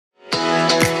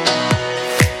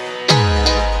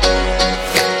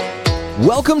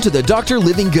Welcome to the Dr.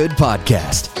 Living Good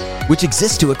podcast, which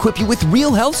exists to equip you with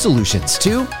real health solutions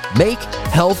to make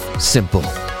health simple.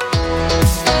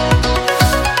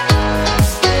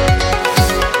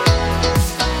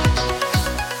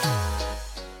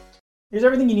 Here's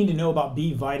everything you need to know about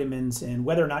B vitamins and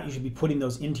whether or not you should be putting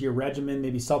those into your regimen,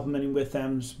 maybe supplementing with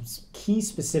them, some key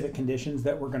specific conditions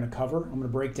that we're going to cover. I'm going to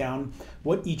break down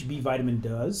what each B vitamin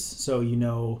does, so you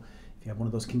know if you have one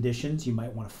of those conditions, you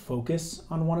might want to focus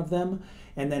on one of them,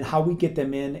 and then how we get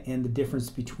them in and the difference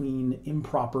between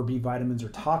improper B vitamins or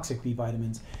toxic B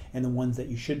vitamins and the ones that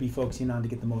you should be focusing on to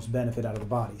get the most benefit out of the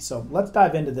body. So let's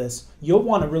dive into this. You'll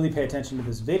want to really pay attention to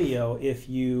this video if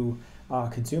you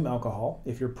consume alcohol,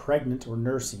 if you're pregnant or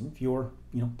nursing, if you're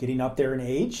getting up there in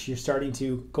age, you're starting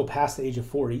to go past the age of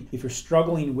 40, if you're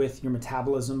struggling with your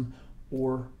metabolism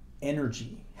or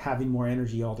energy, having more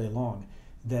energy all day long,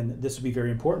 then this will be very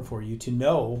important for you to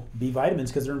know B vitamins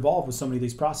because they're involved with so many of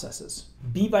these processes.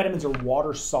 B vitamins are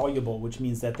water soluble, which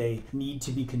means that they need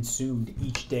to be consumed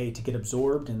each day to get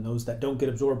absorbed, and those that don't get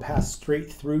absorbed pass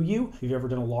straight through you. If you've ever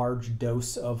done a large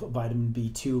dose of vitamin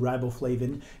B2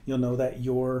 riboflavin, you'll know that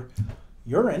your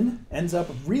urine ends up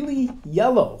really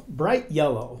yellow, bright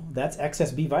yellow. That's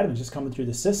excess B vitamins just coming through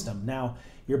the system. Now,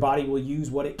 your body will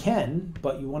use what it can,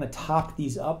 but you want to top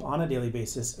these up on a daily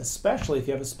basis, especially if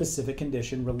you have a specific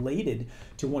condition related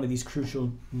to one of these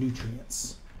crucial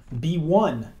nutrients.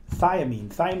 B1, thiamine.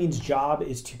 Thiamine's job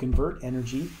is to convert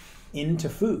energy into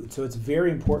food. So it's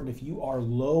very important if you are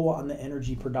low on the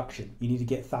energy production, you need to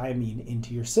get thiamine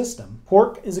into your system.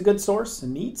 Pork is a good source,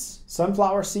 and meats,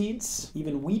 sunflower seeds,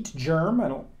 even wheat germ. I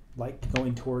don't like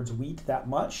going towards wheat that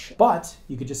much, but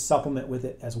you could just supplement with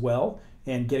it as well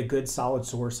and get a good solid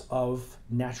source of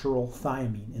natural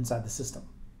thiamine inside the system.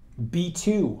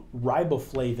 B2,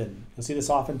 riboflavin. You'll see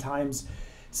this oftentimes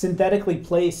synthetically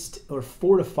placed or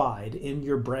fortified in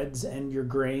your breads and your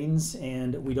grains,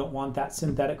 and we don't want that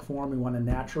synthetic form. We want a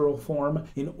natural form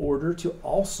in order to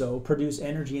also produce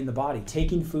energy in the body.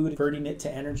 Taking food, converting it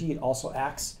to energy, it also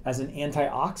acts as an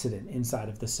antioxidant inside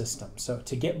of the system. So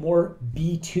to get more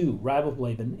B2,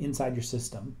 riboflavin, inside your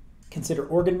system, consider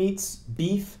organ meats,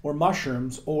 beef, or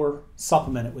mushrooms, or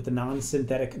supplement it with a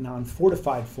non-synthetic,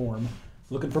 non-fortified form.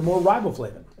 Looking for more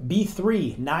riboflavin.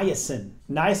 B3, niacin.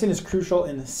 Niacin is crucial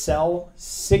in cell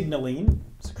signaling.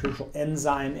 It's a crucial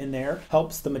enzyme in there.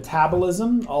 Helps the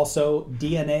metabolism, also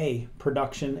DNA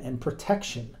production and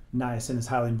protection. Niacin is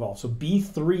highly involved. So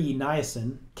B3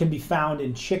 niacin can be found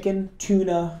in chicken,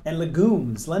 tuna, and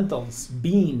legumes, lentils,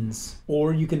 beans,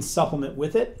 or you can supplement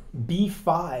with it.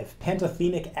 B5,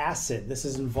 pantothenic acid. This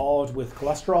is involved with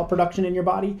cholesterol production in your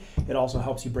body. It also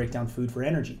helps you break down food for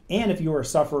energy. And if you are a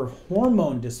sufferer of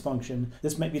hormone dysfunction,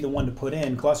 this might be the one to put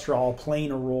in. Cholesterol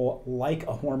playing a role like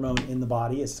a hormone in the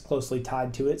body. It's closely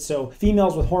tied to it. So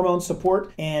females with hormone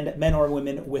support and men or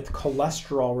women with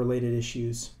cholesterol related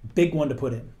issues, big one to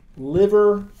put in.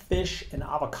 Liver, fish, and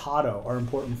avocado are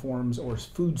important forms or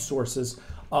food sources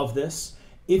of this.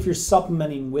 If you're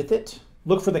supplementing with it,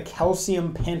 look for the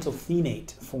calcium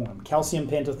pantothenate form. Calcium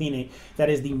pantothenate, that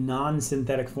is the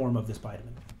non-synthetic form of this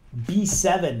vitamin.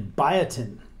 B7,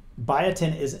 biotin.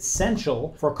 Biotin is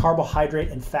essential for carbohydrate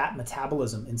and fat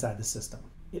metabolism inside the system.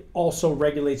 It also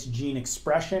regulates gene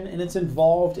expression, and it's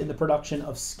involved in the production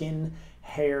of skin,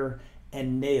 hair,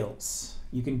 and nails.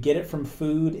 You can get it from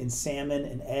food in salmon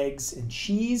and eggs and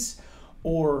cheese,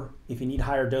 or if you need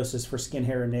higher doses for skin,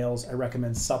 hair, and nails, I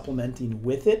recommend supplementing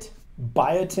with it.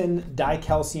 Biotin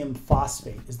dicalcium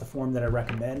phosphate is the form that I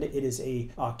recommend. It is a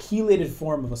chelated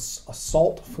form of a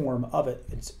salt form of it.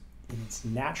 It's in its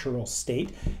natural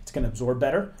state. It's going to absorb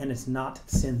better, and it's not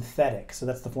synthetic. So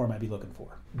that's the form I'd be looking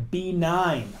for.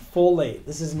 B9, folate.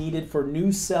 This is needed for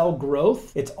new cell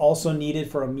growth. It's also needed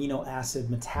for amino acid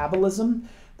metabolism,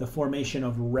 the formation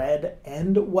of red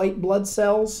and white blood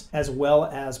cells, as well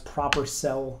as proper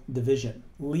cell division.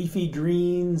 Leafy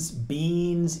greens,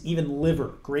 beans, even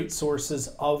liver, great sources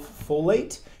of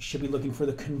folate. You should be looking for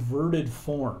the converted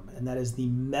form, and that is the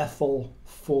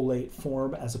methylfolate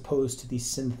form as opposed to the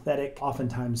synthetic,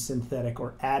 oftentimes synthetic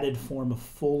or added form of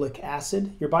folic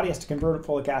acid. Your body has to convert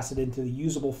folic acid into the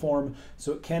usable form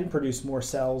so it can produce more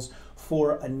cells.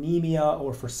 For anemia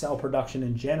or for cell production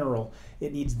in general,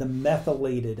 it needs the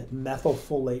methylated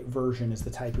methylfolate version is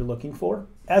the type you're looking for,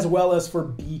 as well as for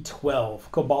B12,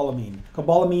 cobalamin.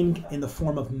 Cobalamin in the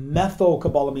form of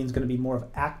methylcobalamin is going to be more of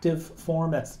active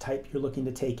form. That's the type you're looking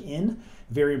to take in.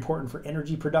 Very important for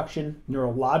energy production,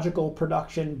 neurological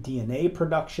production, DNA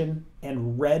production,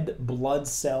 and red blood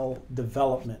cell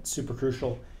development. Super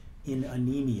crucial in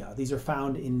anemia. These are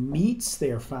found in meats, they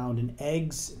are found in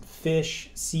eggs, fish,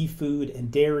 seafood,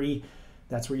 and dairy.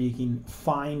 That's where you can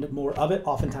find more of it.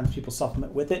 Oftentimes people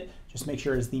supplement with it. Just make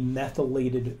sure it's the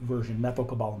methylated version,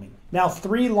 methylcobalamin. Now,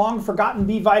 3 long forgotten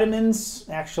B vitamins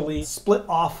actually split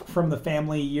off from the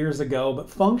family years ago, but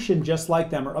function just like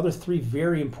them, are other 3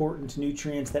 very important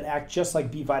nutrients that act just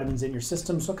like B vitamins in your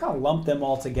system. So kind of lump them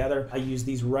all together. I use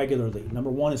these regularly. Number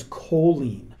 1 is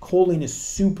choline. Choline is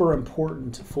super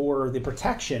important for the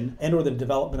protection and or the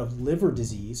development of liver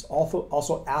disease,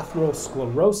 also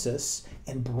atherosclerosis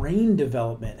and brain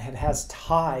development. It has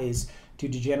ties to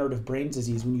degenerative brain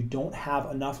disease when you don't have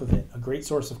enough of it. A great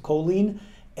source of choline,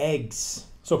 eggs.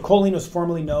 So choline was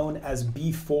formerly known as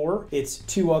B4. Its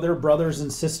 2 other brothers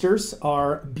and sisters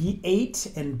are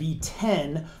B8 and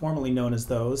B10, formerly known as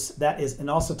those. That is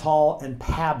inositol and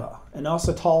PABA.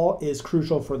 Inositol is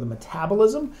crucial for the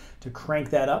metabolism, to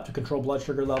crank that up, to control blood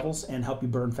sugar levels and help you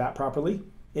burn fat properly.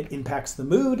 It impacts the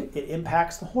mood, it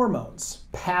impacts the hormones.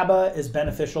 PABA is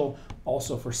beneficial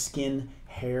also for skin,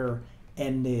 hair,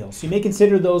 and nails. So you may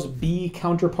consider those B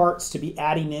counterparts to be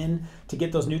adding in to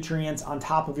get those nutrients on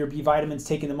top of your B vitamins.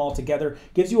 Taking them all together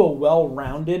gives you a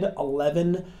well-rounded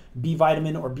 11 B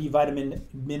vitamin or B vitamin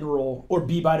mineral or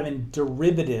B vitamin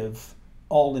derivative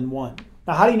all in one.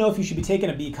 Now, how do you know if you should be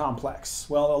taking a B complex?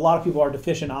 Well, a lot of people are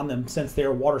deficient on them since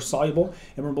they're water soluble,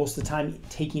 and we're most of the time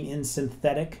taking in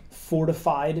synthetic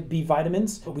fortified B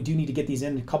vitamins. But we do need to get these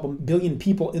in. A couple billion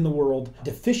people in the world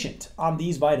deficient on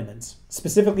these vitamins.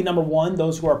 Specifically, number 1,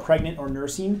 those who are pregnant or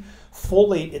nursing.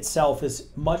 Folate itself is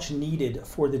much needed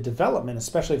for the development,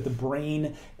 especially of the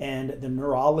brain and the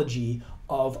neurology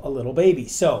of a little baby.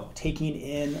 So taking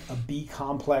in a B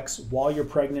complex while you're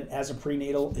pregnant as a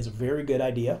prenatal is a very good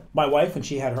idea. My wife, when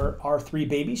she had our 3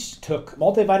 babies, took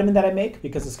multivitamin that I make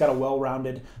because it's got a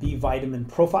well-rounded B vitamin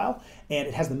profile, and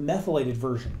it has the methylated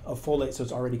version of folate, so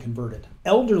it's already converted.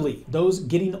 Elderly, those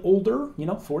getting older,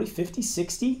 40, 50,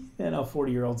 60,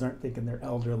 40-year-olds aren't thinking they're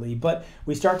elderly, but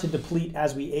we start to deplete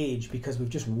as we age because we've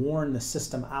just worn the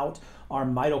system out. Our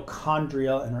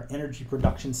mitochondria and our energy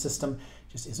production system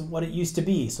just isn't what it used to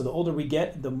be. So the older we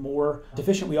get, the more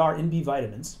deficient we are in B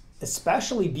vitamins,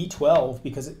 especially B12,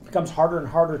 because it becomes harder and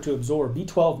harder to absorb.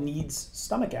 B12 needs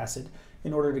stomach acid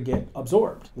in order to get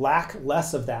absorbed. Lack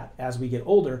less of that as we get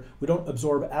older. We don't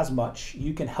absorb as much.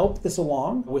 You can help this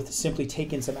along with simply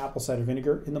taking some apple cider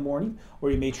vinegar in the morning,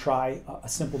 or you may try a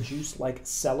simple juice like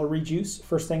celery juice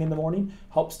first thing in the morning.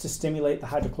 Helps to stimulate the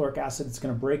hydrochloric acid. It's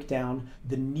going to break down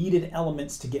the needed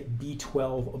elements to get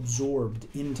B12 absorbed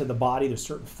into the body. There's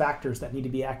certain factors that need to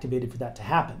be activated for that to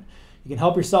happen. You can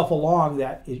help yourself along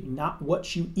that not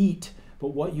what you eat, but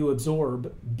what you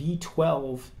absorb.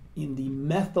 B12 in the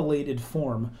methylated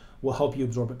form will help you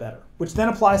absorb it better, which then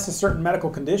applies to certain medical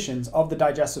conditions of the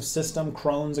digestive system,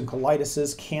 Crohn's and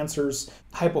colitis, cancers,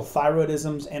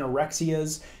 hypothyroidisms,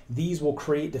 anorexias. These will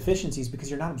create deficiencies because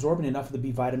you're not absorbing enough of the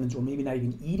B vitamins, or maybe not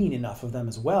even eating enough of them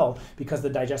as well, because the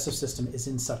digestive system is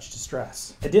in such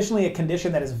distress. Additionally, a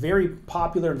condition that is very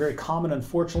popular and very common,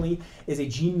 unfortunately, is a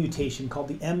gene mutation called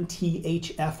the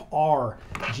MTHFR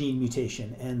gene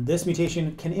mutation. And this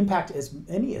mutation can impact as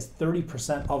many as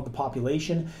 30% of the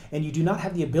population, and you do not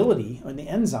have the ability and the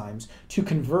enzymes to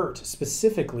convert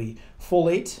specifically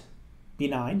folate,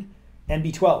 B9, and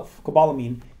B12,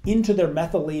 cobalamin, into their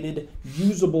methylated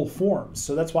usable forms.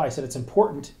 So that's why I said it's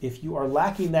important if you are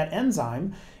lacking that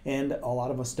enzyme, and a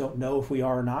lot of us don't know if we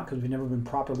are or not because we've never been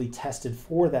properly tested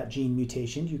for that gene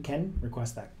mutation. You can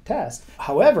request that test.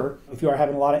 However, if you are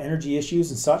having a lot of energy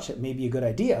issues and such, it may be a good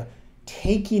idea.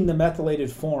 Taking the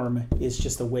methylated form is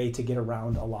just a way to get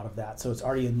around a lot of that. So it's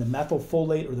already in the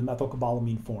methylfolate or the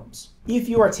methylcobalamin forms. If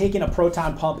you are taking a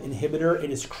proton pump inhibitor, it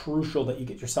is crucial that you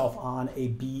get yourself on a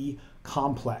B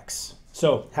complex.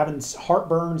 So having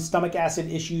heartburn, stomach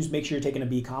acid issues, make sure you're taking a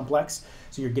B complex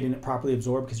so you're getting it properly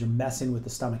absorbed because you're messing with the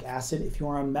stomach acid. If you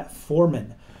are on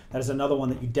metformin, that is another one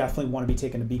that you definitely want to be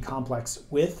taking a B complex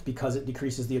with because it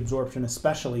decreases the absorption,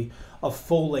 especially of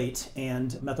folate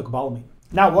and methylcobalamin.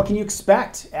 Now, what can you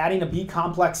expect adding a B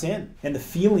complex in and the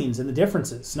feelings and the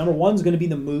differences? Number 1 is going to be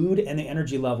the mood and the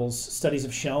energy levels. Studies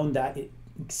have shown that it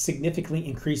significantly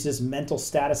increases mental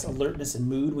status, alertness, and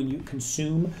mood when you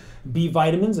consume B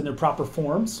vitamins in their proper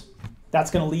forms.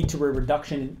 That's going to lead to a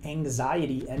reduction in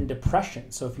anxiety and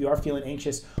depression. So if you are feeling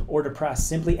anxious or depressed,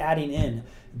 simply adding in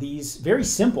these very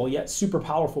simple yet super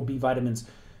powerful B vitamins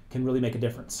can really make a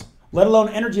difference. Let alone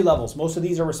energy levels. Most of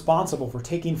these are responsible for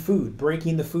taking food,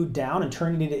 breaking the food down and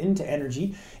turning it into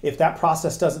energy. If that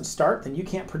process doesn't start, then you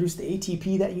can't produce the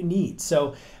ATP that you need.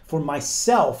 So For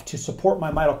myself, to support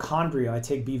my mitochondria, I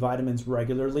take B vitamins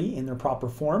regularly in their proper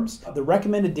forms. The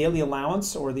recommended daily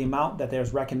allowance, or the amount that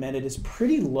there's recommended, is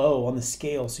pretty low on the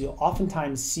scale. So you'll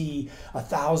oftentimes see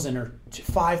 1,000 or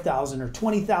 5,000 or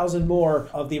 20,000 more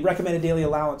of the recommended daily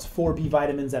allowance for B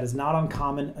vitamins. That is not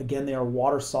uncommon. Again, they are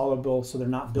water soluble, so they're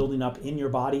not building up in your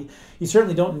body. You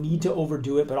certainly don't need to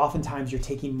overdo it, but oftentimes you're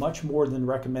taking much more than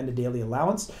recommended daily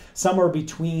allowance. Some are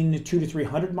between 200 to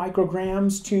 300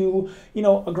 micrograms to,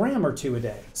 a gram or two a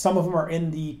day. Some of them are in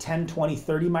the 10, 20,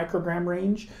 30 microgram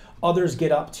range. Others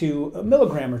get up to a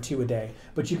milligram or two a day,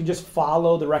 but you can just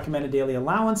follow the recommended daily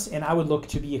allowance, and I would look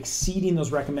to be exceeding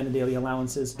those recommended daily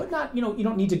allowances, but not, you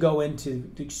don't need to go into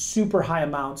the super high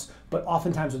amounts, but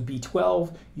oftentimes with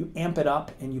B12, you amp it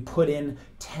up and you put in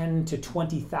 10 to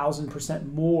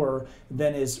 20,000% more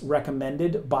than is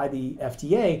recommended by the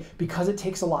FDA, because it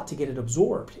takes a lot to get it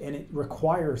absorbed, and it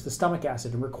requires the stomach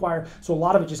acid so a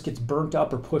lot of it just gets burnt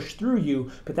up or pushed through you,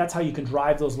 but that's how you can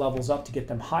drive those levels up to get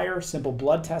them higher. Simple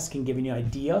blood tests can give you an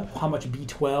idea how much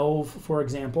B12, for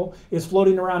example, is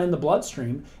floating around in the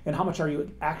bloodstream and how much are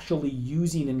you actually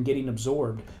using and getting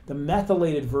absorbed. The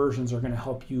methylated versions are going to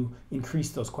help you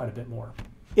increase those quite a bit more.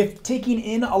 If taking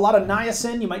in a lot of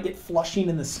niacin, you might get flushing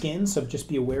in the skin, so just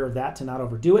be aware of that to not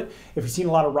overdo it. If you're seeing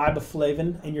a lot of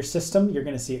riboflavin in your system, you're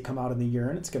going to see it come out in the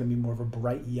urine. It's going to be more of a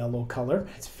bright yellow color.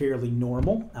 It's fairly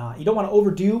normal. You don't want to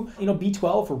overdo,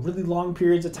 B12 for really long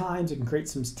periods of time. It can create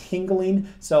some tingling.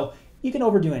 So you can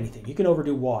overdo anything. You can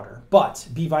overdo water, but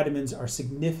B vitamins are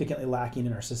significantly lacking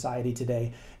in our society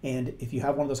today. And if you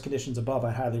have one of those conditions above, I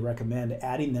highly recommend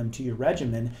adding them to your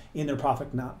regimen in their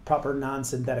proper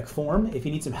non-synthetic form. If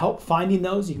you need some help finding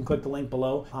those, you can click the link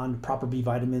below on proper B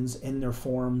vitamins in their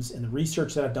forms and the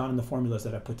research that I've done and the formulas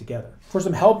that I've put together. For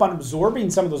some help on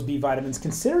absorbing some of those B vitamins,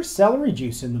 consider celery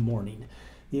juice in the morning.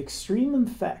 The extreme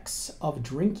effects of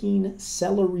drinking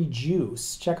celery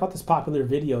juice. Check out this popular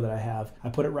video that I have. I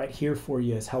put it right here for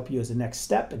you as help you as a next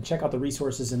step, and check out the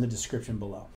resources in the description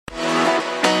below.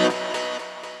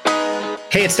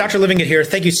 Hey, it's Dr. Living It here.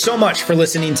 Thank you so much for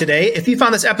listening today. If you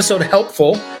found this episode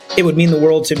helpful, it would mean the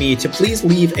world to me to please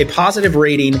leave a positive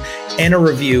rating and a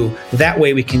review. That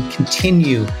way we can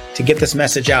continue to get this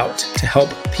message out to help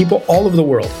people all over the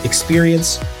world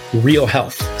experience real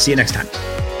health. See you next time.